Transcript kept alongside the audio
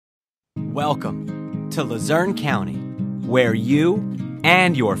Welcome to Luzerne County, where you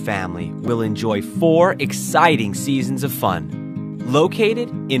and your family will enjoy 4 exciting seasons of fun. Located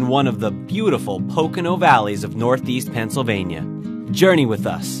in one of the beautiful Pocono valleys of Northeast Pennsylvania. Journey with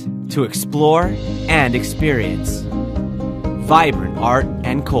us to explore and experience vibrant art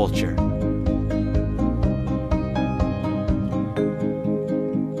and culture.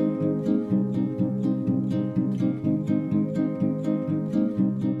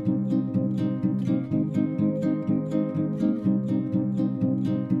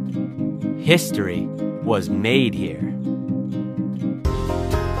 History was made here.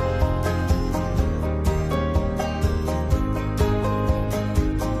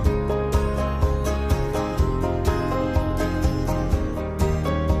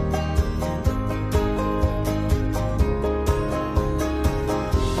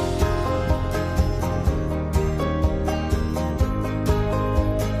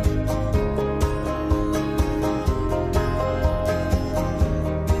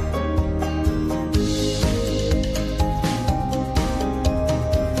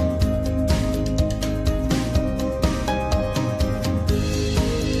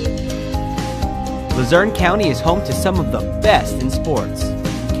 Luzerne County is home to some of the best in sports.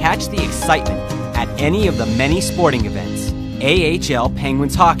 Catch the excitement at any of the many sporting events: AHL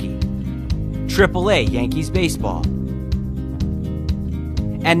Penguins hockey, AAA Yankees baseball,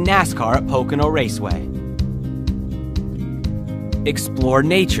 and NASCAR at Pocono Raceway. Explore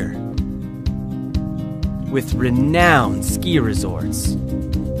nature with renowned ski resorts,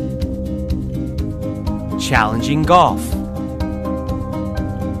 challenging golf,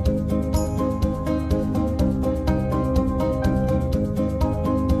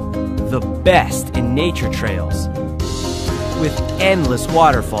 the best in nature trails, with endless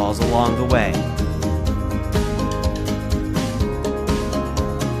waterfalls along the way.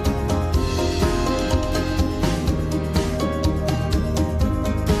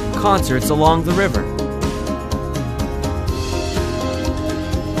 Concerts along the river.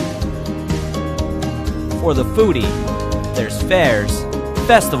 For the foodie, there's fairs,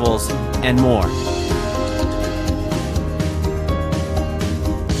 festivals, and more.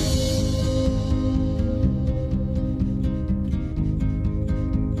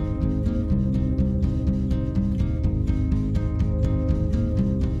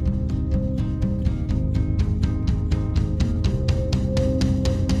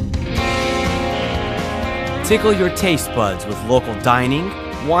 Tickle your taste buds with local dining,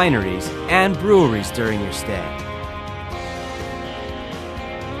 wineries, and breweries during your stay.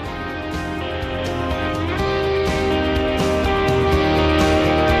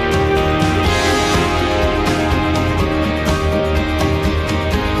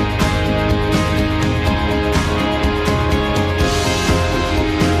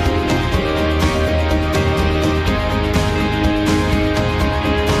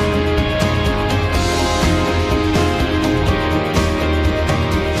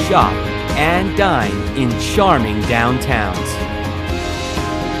 Shop and dine in charming downtowns.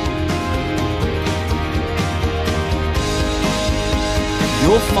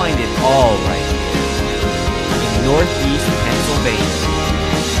 You'll find it all right here in Northeast Pennsylvania.